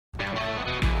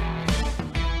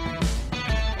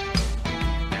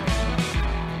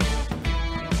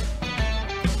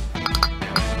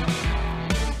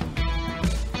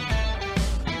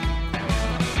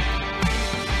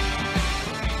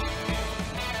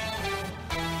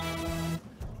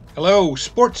Hello,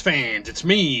 sports fans. It's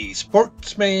me,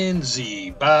 Sportsman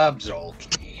Z, Bob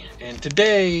Zolke. And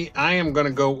today I am going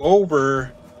to go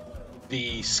over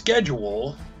the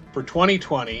schedule for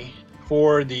 2020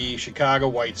 for the Chicago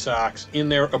White Sox in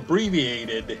their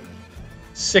abbreviated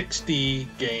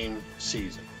 60-game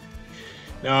season.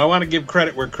 Now, I want to give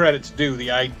credit where credit's due. The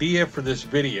idea for this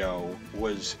video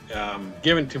was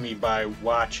given to me by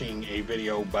watching a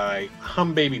video by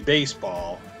HUMM BABY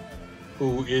Baseball,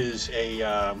 who is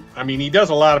he does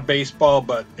a lot of baseball,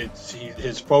 but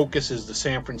his focus is the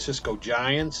San Francisco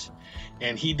Giants,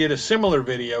 and he did a similar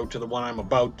video to the one I'm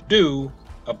about to do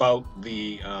about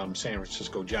the San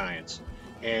Francisco Giants,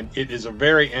 and it is a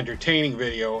very entertaining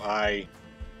video. I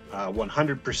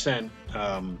 100%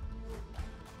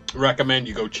 recommend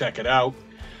you go check it out.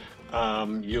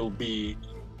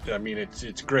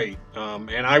 It's great,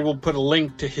 and I will put a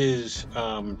link to his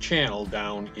channel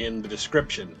down in the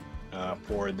description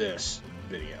for this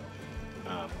video.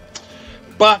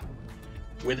 But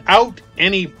without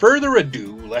any further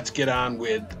ado, let's get on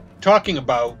with talking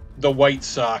about the White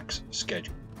Sox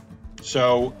schedule.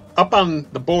 So up on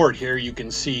the board here you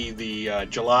can see the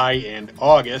July and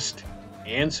August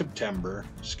and September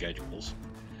schedules.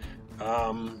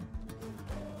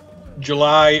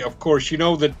 July, of course, you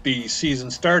know that the season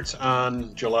starts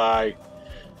on July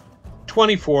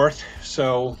 24th,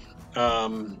 so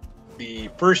the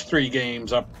first three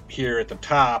games up here at the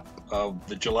top of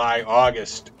the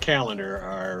July-August calendar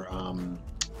are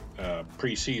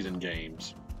preseason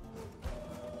games.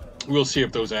 We'll see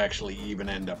if those actually even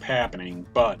end up happening,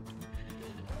 but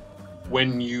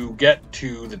when you get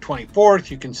to the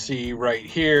 24th, you can see right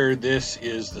here, this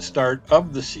is the start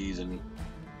of the season,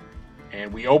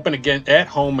 and we open again at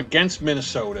home against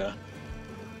Minnesota,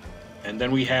 and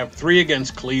then we have 3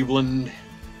 against Cleveland.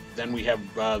 Then we have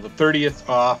the 30th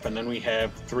off, and then we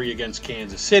have 3 against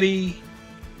Kansas City.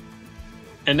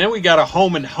 And then we got a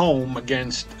home and home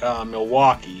against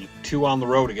Milwaukee, 2 on the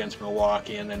road against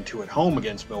Milwaukee, and then 2 at home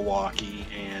against Milwaukee.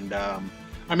 And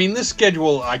this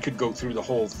schedule, I could go through the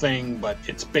whole thing, but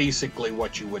it's basically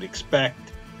what you would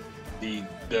expect. The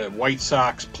White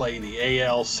Sox play the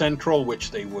AL Central,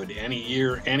 which they would any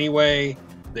year anyway.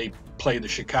 They play the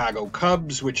Chicago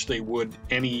Cubs, which they would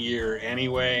any year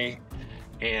anyway.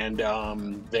 And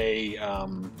then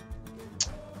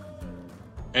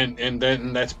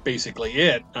that's basically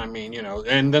it.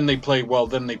 And then they play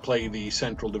the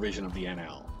Central Division of the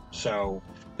NL. So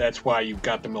that's why you've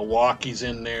got the Milwaukee's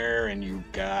in there, and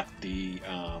you've got the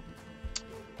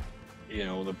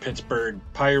the Pittsburgh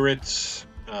Pirates.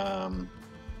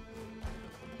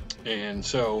 And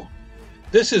so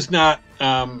this is not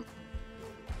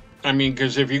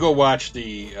because if you go watch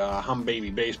the HUMM BABY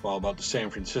Baseball about the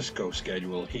San Francisco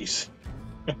schedule, he's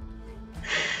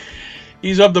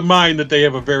of the mind that they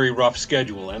have a very rough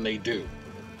schedule, and they do.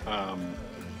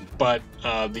 But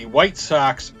the White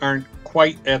Sox aren't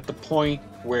quite at the point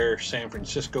where San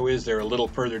Francisco is. They're a little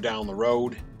further down the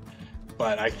road.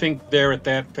 But I think they're at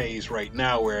that phase right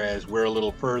now, whereas we're a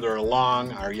little further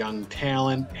along. Our young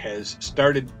talent has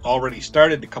already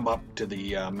started to come up to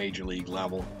the major league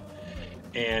level.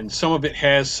 And some of it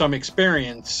has some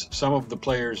experience. Some of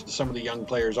the young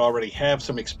players already have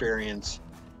some experience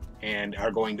and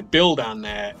are going to build on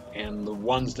that. And the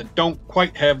ones that don't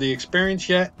quite have the experience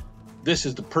yet, this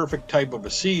is the perfect type of a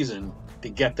season to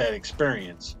get that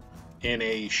experience. In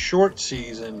a short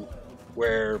season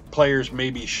where players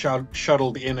may be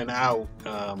shuttled in and out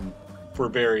for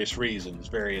various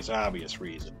obvious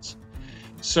reasons.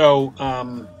 So,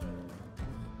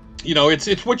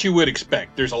 it's what you would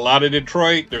expect. There's a lot of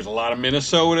Detroit, there's a lot of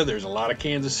Minnesota, there's a lot of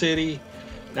Kansas City.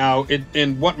 Now,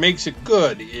 and what makes it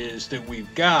good is that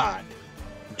we've got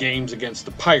games against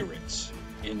the Pirates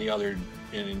in the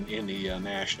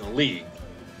National League.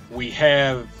 We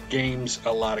have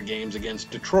a lot of games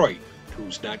against Detroit,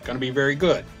 who's not going to be very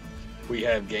good. We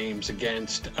have games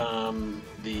against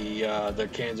the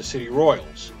Kansas City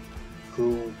Royals,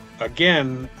 who,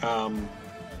 again,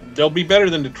 they'll be better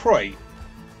than Detroit,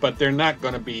 but they're not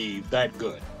going to be that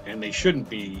good, and they shouldn't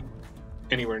be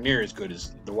anywhere near as good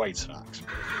as the White Sox.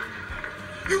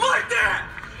 You like that?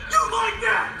 You like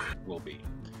that? Will be.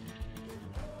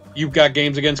 You've got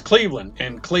games against Cleveland,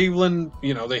 and Cleveland,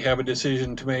 they have a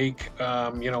decision to make,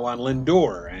 on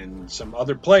Lindor and some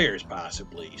other players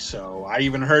possibly. So I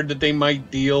even heard that they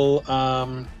might deal,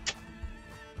 that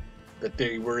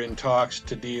they were in talks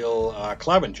to deal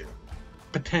Clevenger,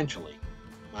 potentially.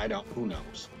 Who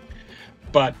knows?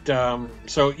 But,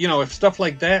 if stuff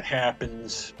like that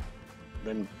happens,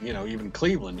 then, even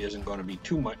Cleveland isn't going to be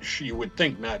too much, you would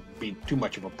think, not be too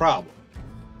much of a problem.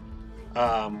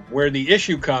 Where the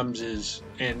issue comes is,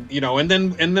 and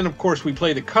then of course we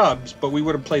play the Cubs, but we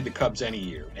would have played the Cubs any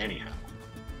year anyhow,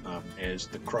 as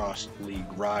the cross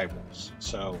league rivals.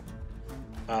 So,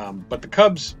 but the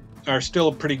Cubs are still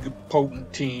a pretty good,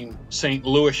 potent team. St.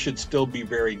 Louis should still be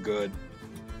very good.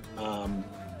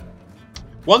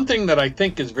 One thing that I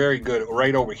think is very good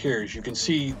right over here is you can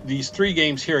see these 3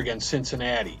 games here against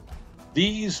Cincinnati.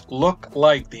 These look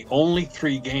like the only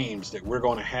 3 games that we're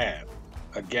going to have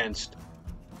against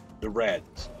the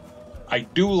Reds. I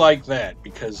do like that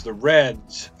because the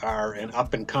Reds are an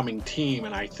up-and-coming team,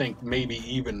 and I think maybe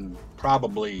even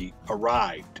probably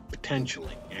arrived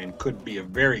potentially and could be a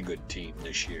very good team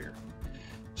this year.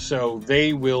 So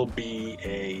they will be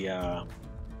a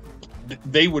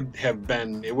they would have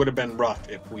been, it would have been rough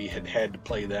if we had to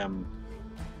play them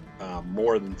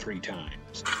more than 3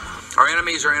 times. Our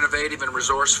enemies are innovative and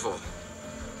resourceful,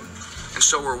 and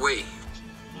so are we.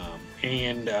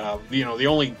 The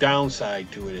only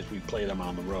downside to it is we play them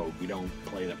on the road. We don't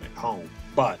play them at home,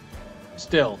 but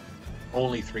still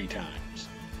only 3 times.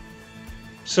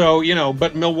 So,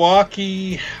 but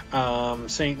Milwaukee,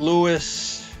 St.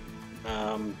 Louis,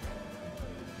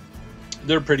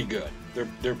 they're pretty good.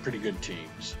 They're pretty good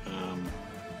teams.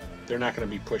 They're not going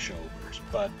to be pushovers,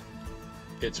 but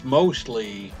it's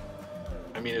mostly,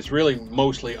 it's really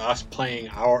mostly us playing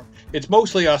it's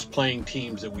mostly us playing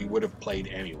teams that we would have played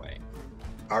anyway.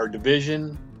 Our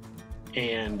division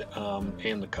and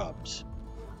the Cubs.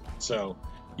 So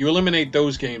you eliminate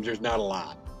those games, there's not a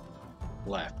lot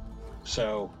left.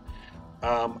 So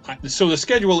so the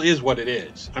schedule is what it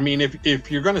is. If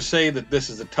you're going to say that this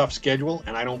is a tough schedule,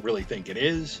 and I don't really think it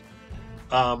is,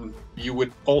 you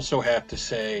would also have to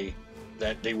say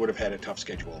that they would have had a tough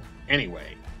schedule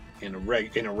anyway in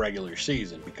a regular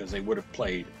season, because they would have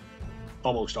played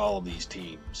almost all of these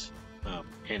teams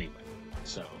anyway.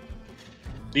 So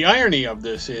the irony of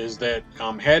this is that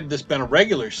had this been a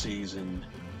regular season,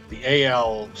 the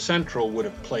AL Central would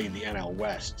have played the NL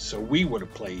West, so we would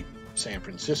have played San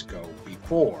Francisco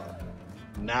before.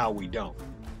 Now we don't.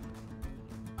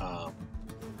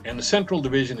 And the Central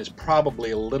Division is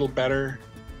probably a little better.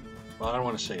 Well, I don't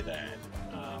want to say that.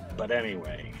 But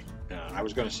anyway, I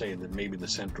was going to say that maybe the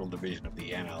Central Division of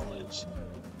the NL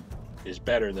is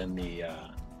better than the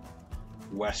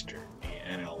Western,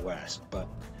 the NL West. But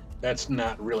that's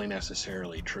not really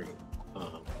necessarily true.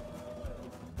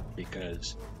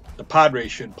 Because the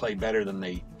Padres should play better than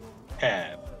they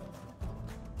have.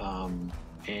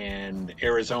 And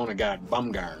Arizona got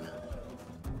Bumgarner.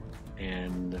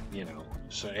 And,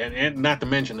 so, and not to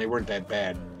mention they weren't that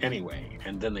bad anyway,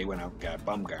 and then they went out and got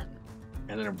Bumgarner,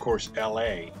 and then of course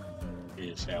LA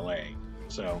is LA.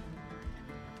 So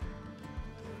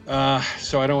I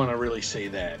don't want to really say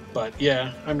that, but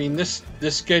yeah, this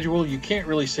schedule, you can't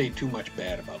really say too much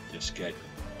bad about this schedule.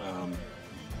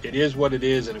 It is what it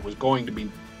is, and it was going to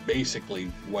be basically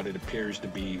what it appears to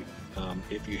be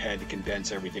if you had to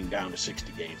condense everything down to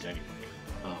 60 games anyway,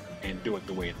 and do it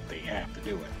the way that they have to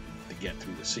do it to get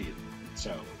through the season.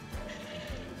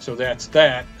 So that's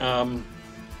that.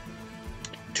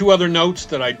 2 other notes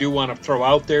that I do want to throw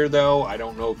out there, though. I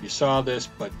don't know if you saw this,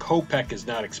 but Kopech is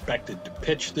not expected to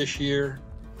pitch this year.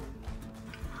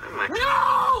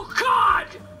 No, God!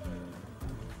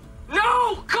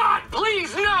 No, God,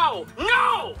 please, no!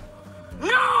 No!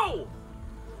 No!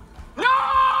 No!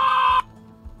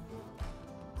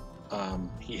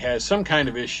 He has some kind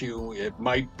of issue. It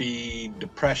might be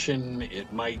depression.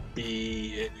 It might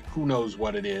be, who knows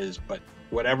what it is, but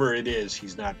whatever it is,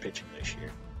 he's not pitching this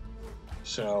year.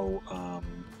 So,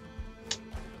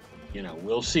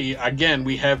 we'll see. Again,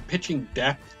 we have pitching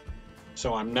depth,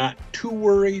 so I'm not too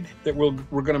worried that we're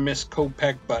going to miss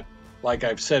Kopech, but like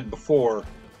I've said before,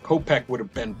 Kopech would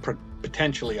have been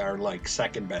potentially our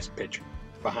second best pitcher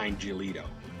behind Giolito,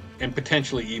 and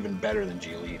potentially even better than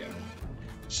Giolito.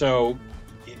 So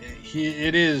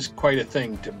it is quite a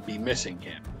thing to be missing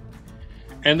him.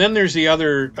 And then there's the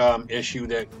other issue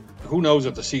that who knows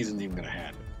if the season's even going to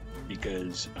happen,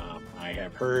 because I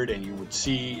have heard, and you would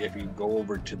see if you go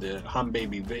over to the HUMM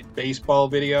BABY Baseball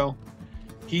video,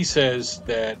 he says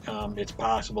that it's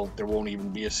possible that there won't even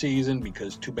be a season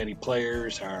because too many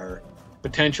players are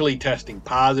potentially testing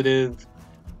positive.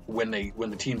 When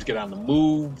the teams get on the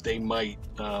move, they might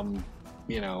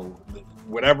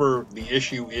whatever the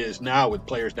issue is now with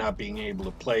players not being able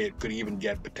to play, it could even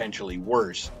get potentially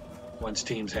worse once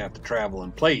teams have to travel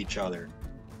and play each other.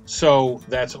 So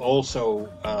that's also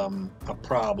a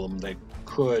problem that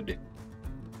could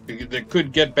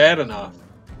get bad enough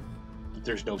that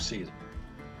there's no season.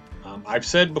 I've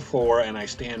said before, and I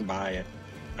stand by it,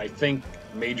 I think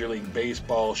Major League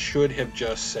Baseball should have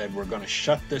just said, we're going to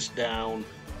shut this down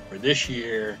for this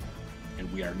year,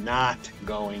 and we are not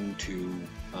going to,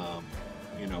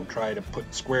 try to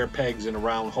put square pegs in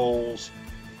round holes.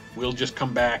 We'll just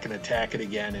come back and attack it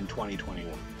again in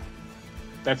 2021.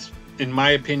 That's, in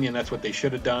my opinion, that's what they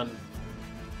should have done.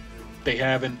 They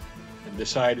haven't, and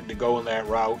decided to go in that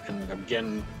route. And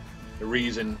again, the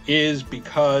reason is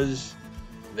because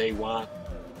they want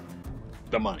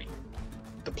the money.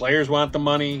 The players want the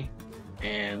money,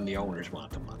 and the owners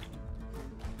want the money.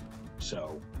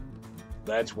 So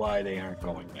that's why they aren't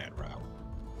going that route.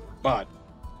 But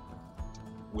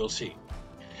we'll see.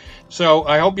 So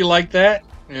I hope you like that.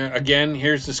 Again,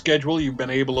 here's the schedule. You've been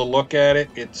able to look at it.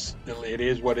 It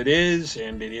is what it is,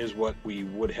 and it is what we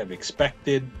would have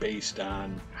expected based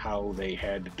on how they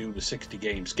had to do the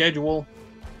 60-game schedule.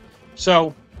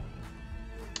 So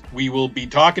we will be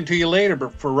talking to you later,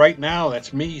 but for right now,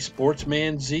 that's me,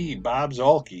 Sportsman Z, Bob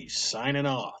Zolke, signing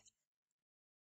off.